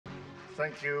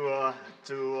Thank you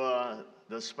to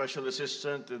the Special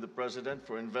Assistant to the President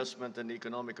for Investment and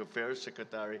Economic Affairs,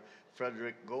 Secretary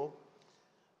Frederick Go.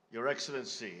 Your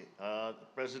Excellency, the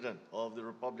President of the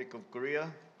Republic of Korea,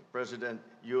 President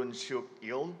Yoon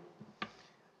Yeol,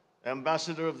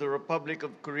 Ambassador of the Republic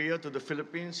of Korea to the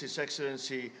Philippines, His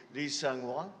Excellency Lee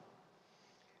Sang-hwa,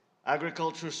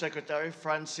 Agriculture Secretary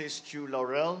Francis Chu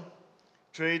Laurel,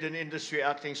 Trade and Industry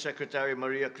Acting Secretary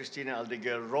Maria Cristina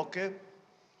Aldeguer Roque,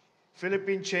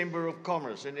 Philippine Chamber of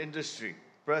Commerce and Industry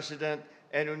President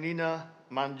Enunina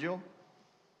Manjo,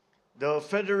 the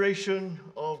Federation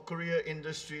of Korea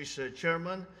Industries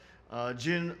Chairman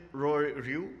Jin Roy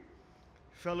Ryu,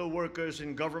 fellow workers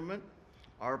in government,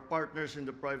 our partners in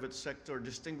the private sector,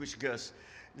 distinguished guests,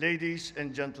 ladies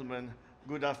and gentlemen,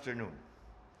 good afternoon.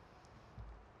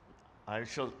 I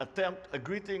shall attempt a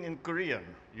greeting in Korean.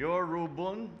 Yor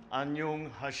Rubun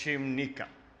Anyong Hashim Nika.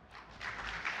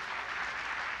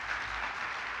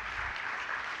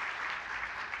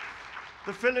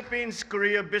 The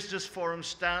Philippines-Korea Business Forum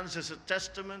stands as a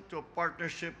testament to a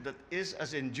partnership that is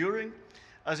as enduring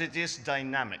as it is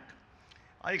dynamic.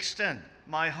 I extend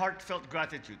my heartfelt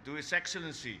gratitude to His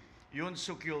Excellency Yoon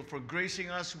Suk-yeol for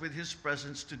gracing us with his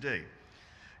presence today.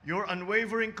 Your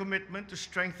unwavering commitment to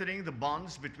strengthening the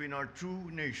bonds between our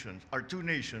two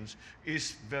nations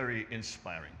is very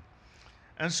inspiring.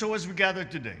 And so as we gather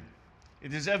today,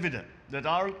 it is evident that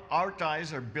our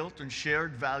ties are built on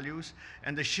shared values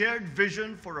and the shared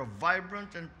vision for a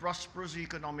vibrant and prosperous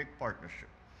economic partnership.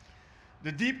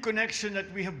 The deep connection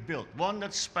that we have built, one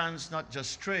that spans not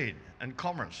just trade and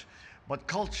commerce, but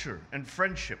culture and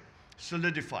friendship,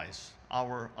 solidifies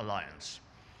our alliance.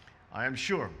 I am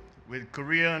sure with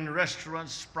Korean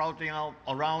restaurants sprouting out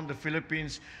around the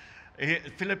Philippines,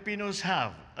 Filipinos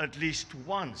have at least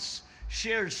once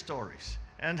shared stories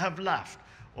and have laughed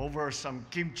over some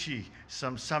kimchi,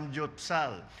 some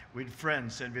samgyeopsal with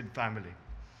friends and with family.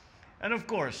 And of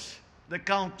course, the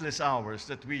countless hours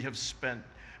that we have spent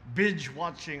binge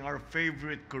watching our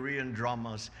favorite Korean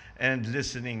dramas and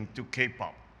listening to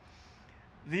K-pop.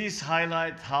 These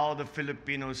highlight how the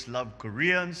Filipinos love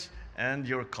Koreans and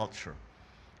your culture.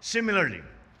 Similarly,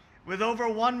 with over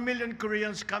 1 million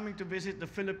Koreans coming to visit the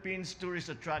Philippines tourist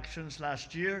attractions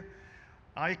last year,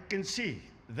 I can see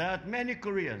that many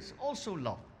Koreans also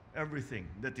love everything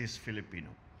that is Filipino.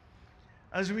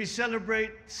 As we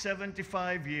celebrate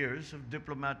 75 years of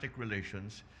diplomatic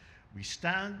relations, we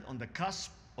stand on the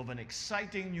cusp of an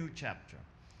exciting new chapter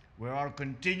where our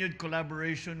continued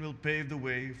collaboration will pave the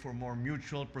way for more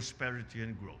mutual prosperity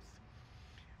and growth.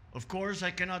 Of course,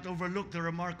 I cannot overlook the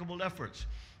remarkable efforts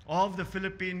of the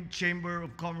Philippine Chamber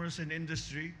of Commerce and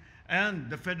Industry and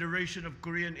the Federation of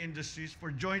Korean Industries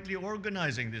for jointly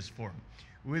organizing this forum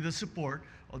with the support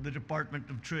of the Department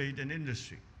of Trade and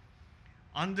Industry.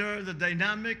 Under the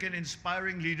dynamic and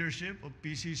inspiring leadership of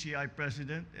PCCI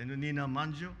President Enunina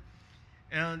Manjo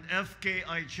and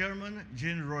FKI Chairman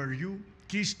Jin Roy Ryu,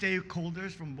 key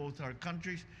stakeholders from both our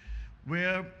countries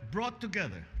were brought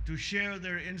together to share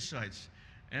their insights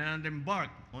and embark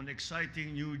on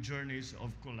exciting new journeys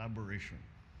of collaboration.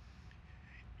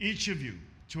 Each of you,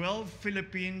 12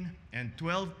 Philippine and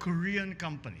 12 Korean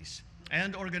companies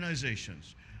and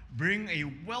organizations, bring a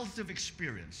wealth of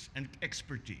experience and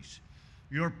expertise.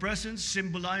 Your presence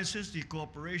symbolizes the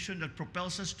cooperation that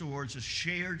propels us towards a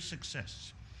shared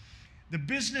success. The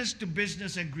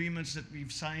business-to-business agreements that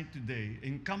we've signed today,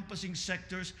 encompassing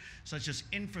sectors such as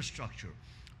infrastructure,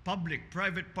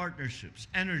 public-private partnerships,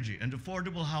 energy, and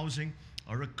affordable housing,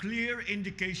 are a clear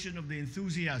indication of the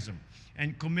enthusiasm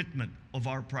and commitment of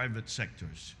our private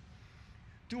sectors.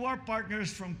 To our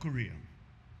partners from Korea,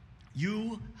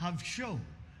 you have shown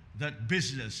that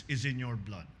business is in your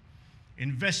blood.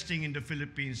 Investing in the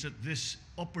Philippines at this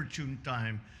opportune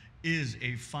time is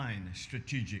a fine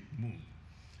strategic move.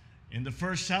 In the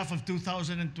first half of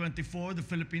 2024, the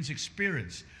Philippines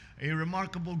experienced a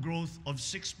remarkable growth of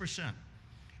 6%.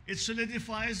 It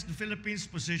solidifies the Philippines'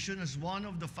 position as one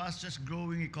of the fastest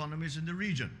growing economies in the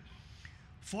region.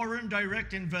 Foreign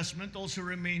direct investment also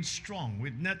remains strong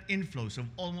with net inflows of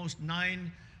almost $9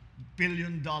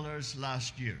 billion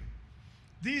last year.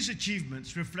 These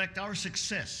achievements reflect our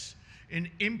success in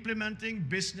implementing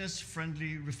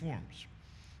business-friendly reforms.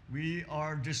 We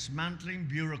are dismantling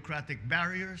bureaucratic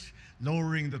barriers,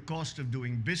 lowering the cost of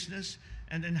doing business,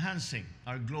 and enhancing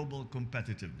our global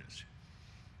competitiveness.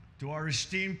 To our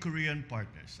esteemed Korean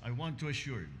partners, I want to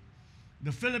assure you,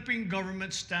 the Philippine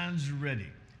government stands ready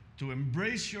to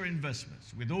embrace your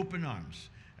investments with open arms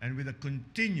and with a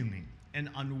continuing and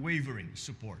unwavering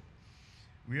support.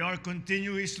 We are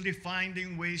continuously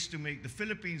finding ways to make the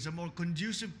Philippines a more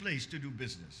conducive place to do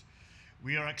business.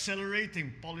 We are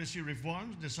accelerating policy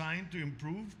reforms designed to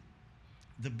improve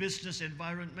the business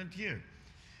environment here.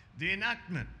 The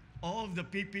enactment of the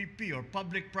PPP, or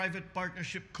Public-Private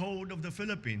Partnership Code of the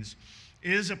Philippines,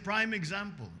 is a prime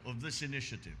example of this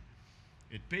initiative.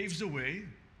 It paves the way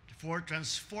for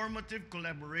transformative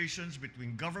collaborations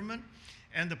between government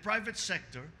and the private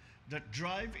sector that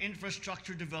drive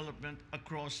infrastructure development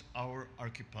across our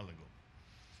archipelago.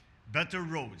 Better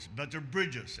roads, better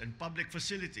bridges, and public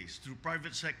facilities through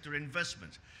private sector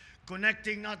investments,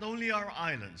 connecting not only our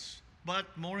islands, but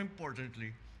more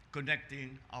importantly,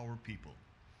 connecting our people.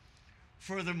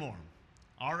 Furthermore,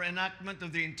 our enactment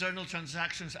of the Internal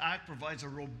Transactions Act provides a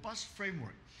robust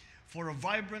framework for a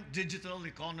vibrant digital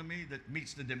economy that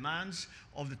meets the demands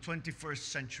of the 21st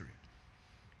century.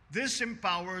 This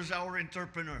empowers our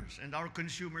entrepreneurs and our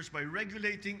consumers by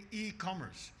regulating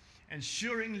e-commerce,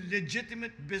 ensuring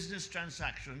legitimate business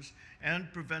transactions,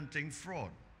 and preventing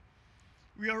fraud.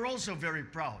 We are also very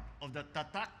proud of the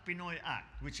Tatak Pinoy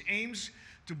Act, which aims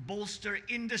to bolster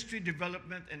industry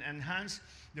development and enhance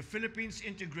the Philippines'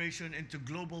 integration into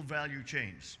global value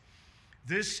chains.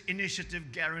 This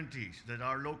initiative guarantees that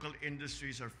our local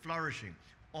industries are flourishing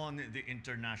on the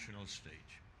international stage.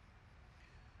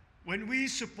 When we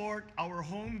support our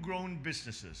homegrown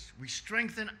businesses, we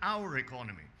strengthen our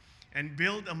economy and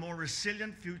build a more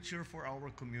resilient future for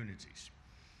our communities.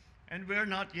 And we're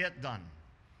not yet done.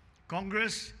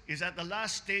 Congress is at the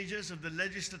last stages of the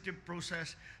legislative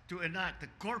process to enact the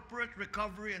corporate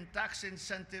recovery and tax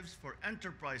incentives for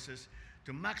enterprises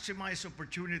to maximize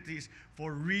opportunities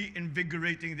for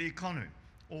reinvigorating the economy,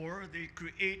 or the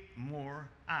Create More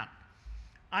Act.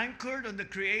 Anchored on the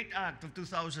Create Act of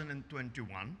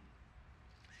 2021,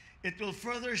 it will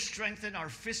further strengthen our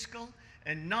fiscal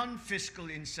and non-fiscal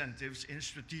incentives in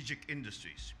strategic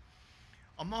industries.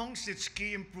 Amongst its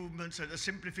key improvements are the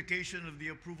simplification of the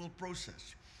approval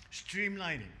process,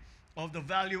 streamlining of the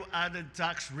value-added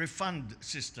tax refund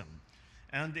system,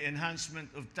 and the enhancement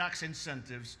of tax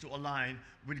incentives to align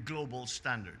with global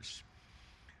standards.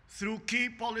 Through key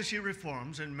policy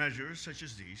reforms and measures such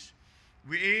as these,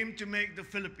 we aim to make the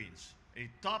Philippines a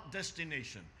top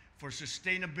destination for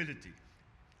sustainability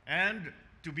and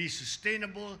to be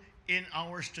sustainable in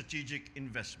our strategic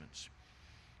investments.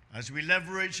 As we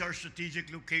leverage our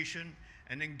strategic location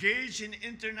and engage in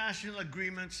international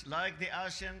agreements like the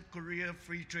ASEAN-Korea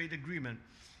Free Trade Agreement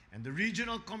and the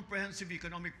Regional Comprehensive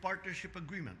Economic Partnership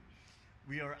Agreement,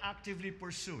 we are actively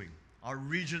pursuing our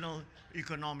regional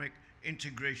economic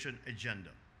integration agenda.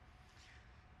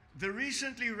 The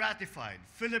recently ratified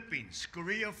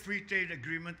Philippines-Korea Free Trade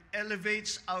Agreement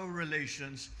elevates our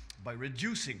relations by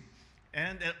reducing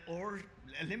or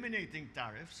eliminating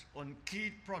tariffs on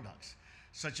key products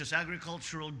such as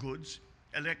agricultural goods,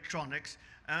 electronics,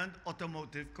 and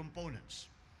automotive components.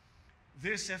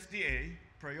 This FTA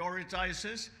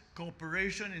prioritizes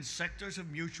cooperation in sectors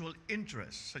of mutual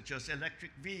interest, such as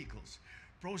electric vehicles,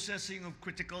 processing of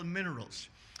critical minerals,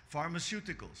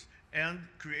 pharmaceuticals, and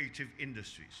creative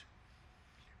industries.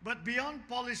 But beyond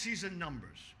policies and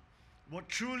numbers, what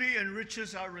truly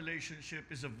enriches our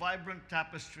relationship is a vibrant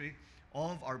tapestry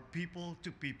of our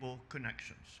people-to-people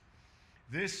connections.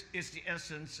 This is the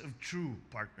essence of true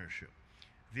partnership,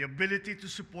 the ability to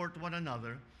support one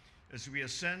another as we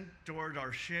ascend toward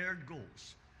our shared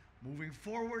goals, moving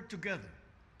forward together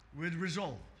with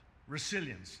resolve,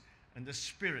 resilience, and the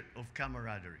spirit of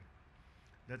camaraderie.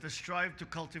 Let us strive to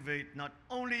cultivate not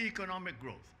only economic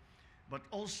growth, but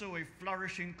also a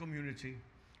flourishing community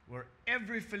where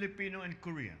every Filipino and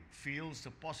Korean feels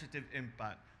the positive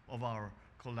impact of our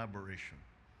collaboration.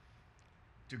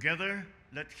 Together,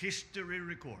 let history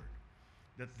record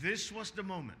that this was the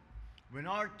moment when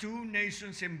our two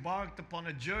nations embarked upon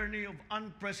a journey of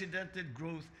unprecedented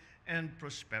growth and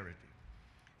prosperity.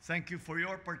 Thank you for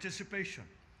your participation,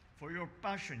 for your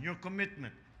passion, your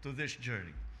commitment to this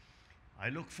journey. I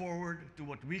look forward to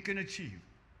what we can achieve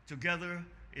together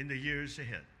in the years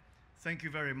ahead. Thank you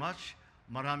very much.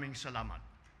 Maraming salamat.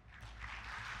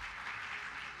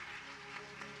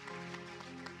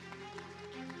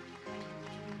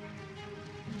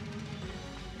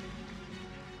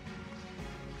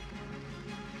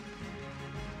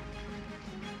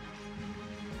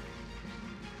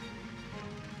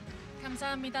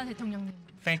 감사합니다, 대통령님.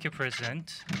 Thank you,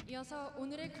 President. 이어서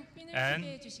오늘의 국빈을 And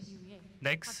소개해 주시기 위해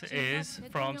next is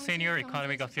from Senior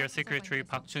Economic Affairs Secretary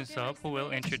Park Chun-sub, who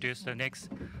will introduce the next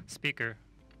speaker.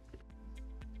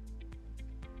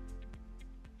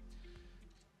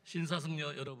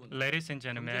 Ladies and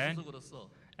gentlemen,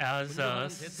 as a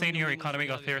Senior Economic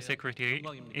Affairs Secretary,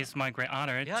 it's my great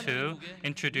honor to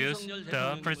introduce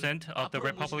the President of the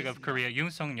Republic of Korea,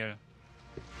 Yoon.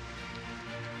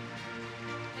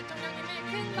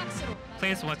 박수로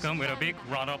Please welcome with a big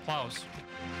round of applause.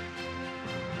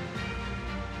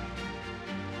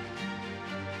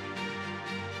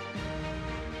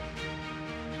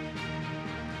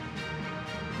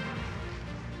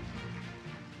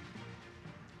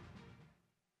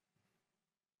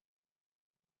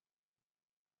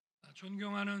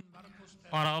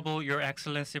 Honorable Your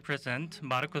Excellency President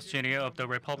Marcos Jr. of the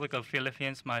Republic of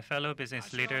Philippines, my fellow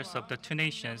business leaders of the two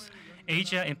nations,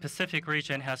 Asia and Pacific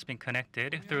region has been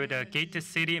connected through the gated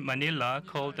city Manila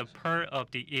called the Pearl of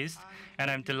the East,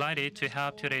 and I'm delighted to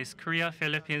have today's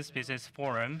Korea-Philippines Business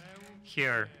Forum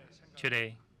here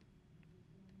today.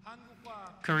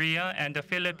 Korea and the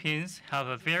Philippines have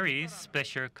a very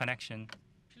special connection.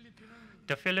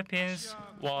 The Philippines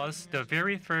was the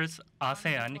very first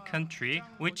ASEAN country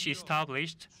which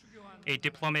established a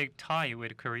diplomatic tie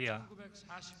with Korea.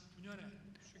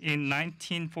 In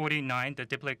 1949, the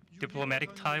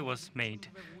diplomatic tie was made.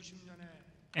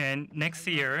 And next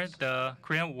year, the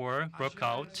Korean War broke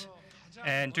out.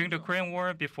 And during the Korean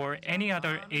War, before any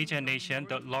other Asian nation,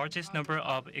 the largest number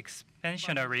of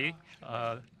expansionary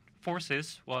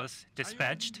forces was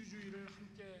dispatched,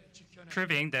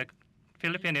 proving that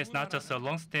Philippines is not just a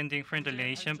long-standing friendly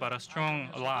nation, but a strong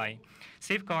ally.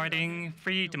 Safeguarding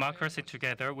free democracy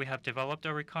together, we have developed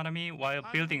our economy while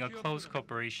building a close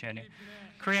cooperation.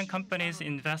 Korean companies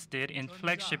invested in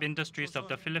flagship industries of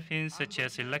the Philippines, such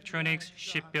as electronics,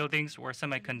 shipbuildings, or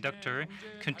semiconductor,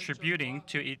 contributing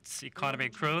to its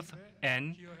economic growth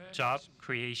and job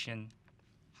creation.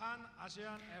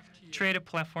 Trade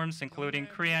platforms including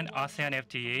Korean ASEAN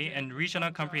FTA and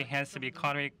Regional Comprehensive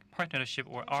Economic Partnership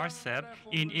or RCEP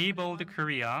enabled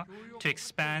Korea to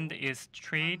expand its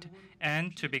trade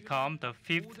and to become the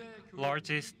fifth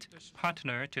largest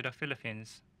partner to the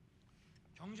Philippines.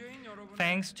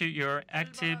 Thanks to your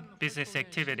active business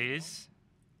activities,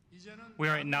 we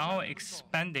are now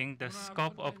expanding the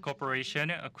scope of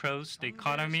cooperation across the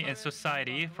economy and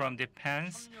society from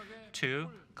defense to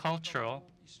cultural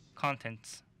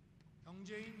contents.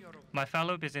 My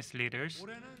fellow business leaders,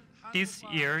 this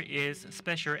year is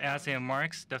special as it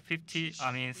marks the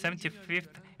 75th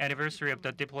anniversary of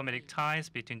the diplomatic ties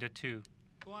between the two.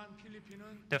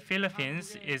 The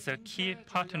Philippines is a key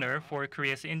partner for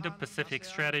Korea's Indo-Pacific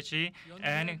strategy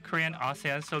and Korean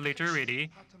ASEAN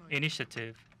Solidarity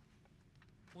Initiative.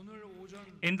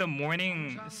 In the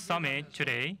morning summit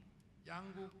today,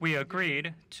 we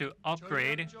agreed to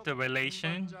upgrade the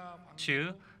relation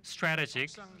to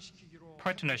strategic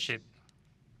partnership.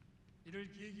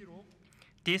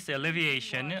 This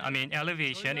elevation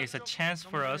is a chance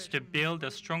for us to build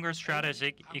a stronger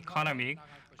strategic economic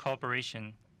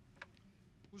cooperation.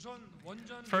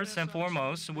 First and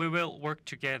foremost, we will work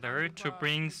together to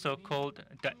bring so-called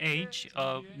the age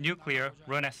of nuclear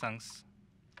renaissance,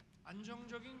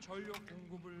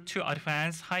 to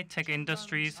advance high-tech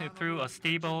industries through a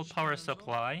stable power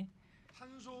supply,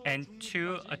 and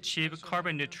to achieve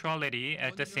carbon neutrality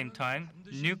at the same time.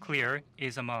 Nuclear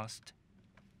is a must.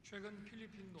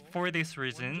 For this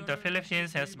reason, the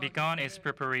Philippines has begun its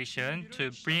preparation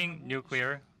to bring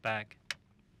nuclear back.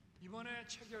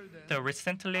 The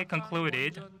recently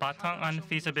concluded Bataan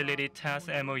Feasibility Test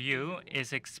MOU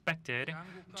is expected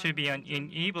to be an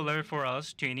enabler for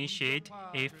us to initiate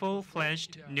a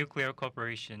full-fledged nuclear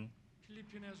cooperation.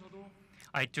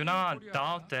 I do not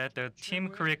doubt that the Team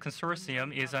Korea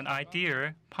Consortium is an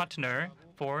ideal partner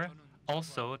for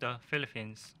also the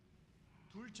Philippines.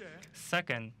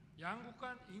 Second,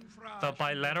 the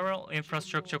bilateral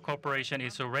infrastructure cooperation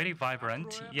is already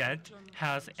vibrant, yet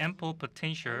has ample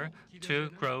potential to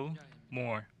grow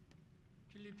more.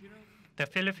 The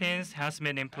Philippines has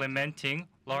been implementing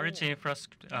large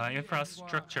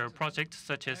infrastructure projects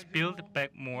such as Build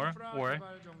Back More or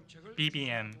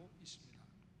BBM.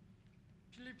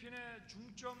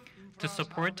 To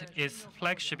support its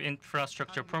flagship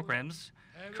infrastructure programs,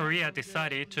 Korea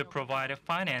decided to provide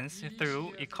finance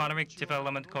through Economic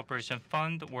Development Cooperation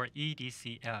Fund or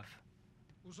EDCF.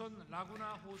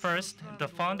 First, the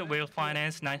fund will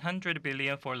finance 900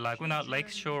 billion for Laguna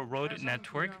Lakeshore Road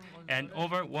Network and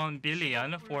over 1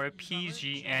 billion for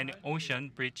PG and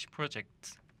Ocean Bridge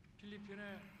projects.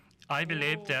 I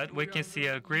believe that we can see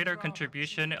a greater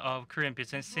contribution of Korean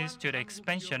businesses to the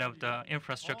expansion of the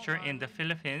infrastructure in the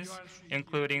Philippines,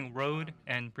 including road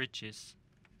and bridges.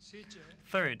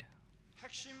 Third,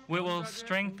 we will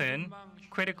strengthen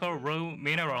critical raw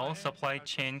mineral supply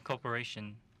chain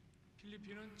cooperation.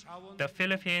 The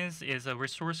Philippines is a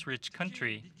resource-rich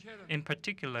country. In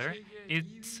particular,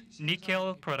 its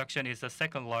nickel production is the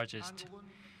second largest.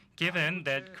 Given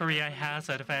that Korea has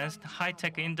advanced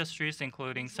high-tech industries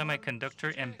including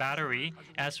semiconductor and battery,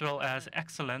 as well as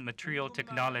excellent material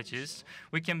technologies,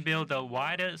 we can build a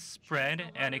wider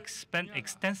spread and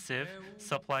extensive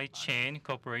supply chain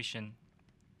cooperation.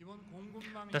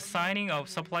 The signing of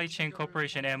Supply Chain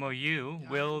Cooperation MOU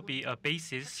will be a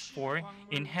basis for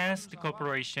enhanced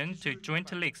cooperation to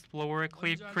jointly explore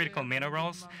critical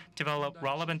minerals, develop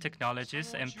relevant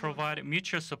technologies, and provide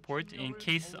mutual support in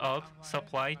case of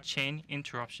supply chain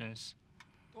interruptions.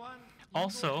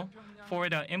 Also, for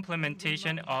the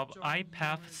implementation of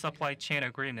IPAF supply chain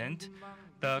agreement,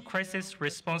 the Crisis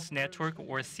Response Network,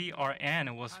 or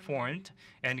CRN, was formed,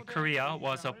 and Korea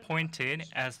was appointed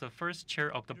as the first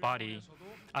chair of the body.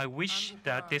 I wish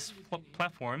that this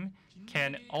platform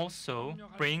can also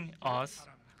bring us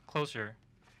closer.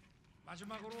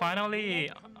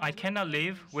 Finally, I cannot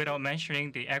live without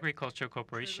mentioning the agriculture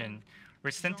cooperation.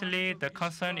 Recently, the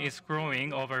concern is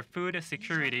growing over food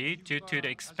security due to the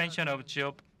expansion of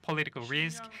geopolitical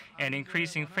risk and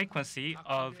increasing frequency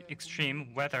of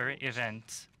extreme weather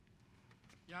events.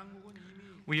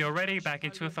 We already back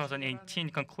in 2018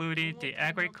 concluded the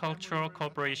Agricultural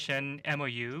Cooperation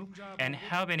MOU and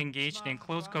have been engaged in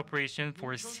close cooperation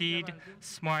for seed,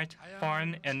 smart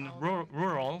farm, and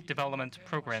rural development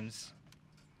programs.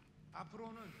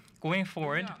 Going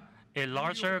forward, a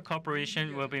larger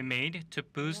cooperation will be made to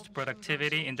boost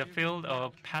productivity in the field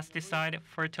of pesticide,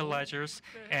 fertilizers,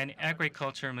 and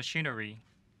agriculture machinery.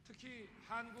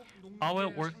 I will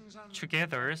work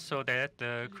together so that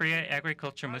the Korea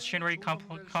Agriculture Machinery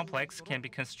Complex can be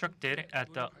constructed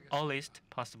at the earliest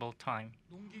possible time.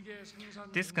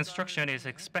 This construction is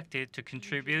expected to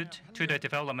contribute to the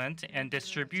development and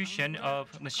distribution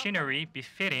of machinery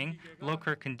befitting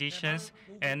local conditions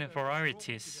and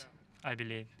varieties, I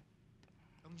believe.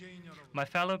 My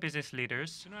fellow business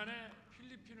leaders,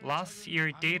 last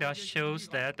year data shows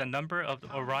that the number of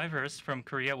arrivals from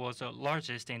Korea was the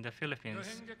largest in the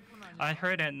Philippines. I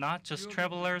heard that not just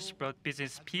travelers, but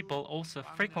business people also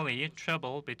frequently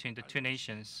travel between the two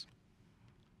nations.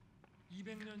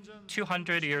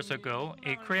 200 years ago,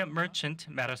 a Korean merchant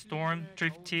met a storm,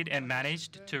 drifted, and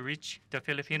managed to reach the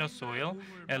Filipino soil,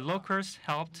 and locals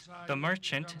helped the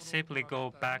merchant safely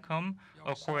go back home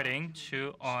according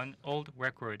to an old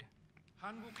record.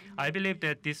 I believe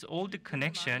that this old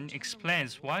connection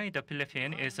explains why the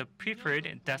Philippines is a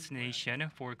preferred destination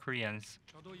for Koreans.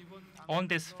 On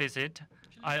this visit,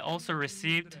 I also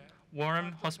received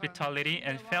warm hospitality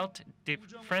and felt deep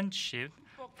friendship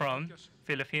from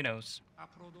Filipinos.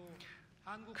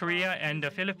 Korea and the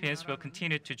Philippines will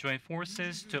continue to join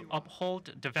forces to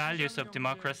uphold the values of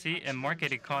democracy and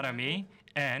market economy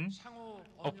and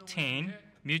obtain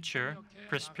mutual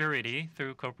prosperity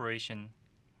through cooperation.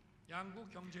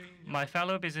 My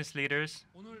fellow business leaders,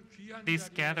 this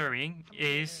gathering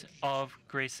is of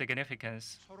great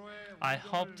significance. I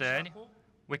hope that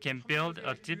we can build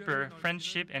a deeper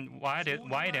friendship and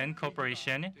widen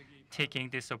cooperation, taking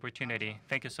this opportunity.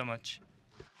 Thank you so much.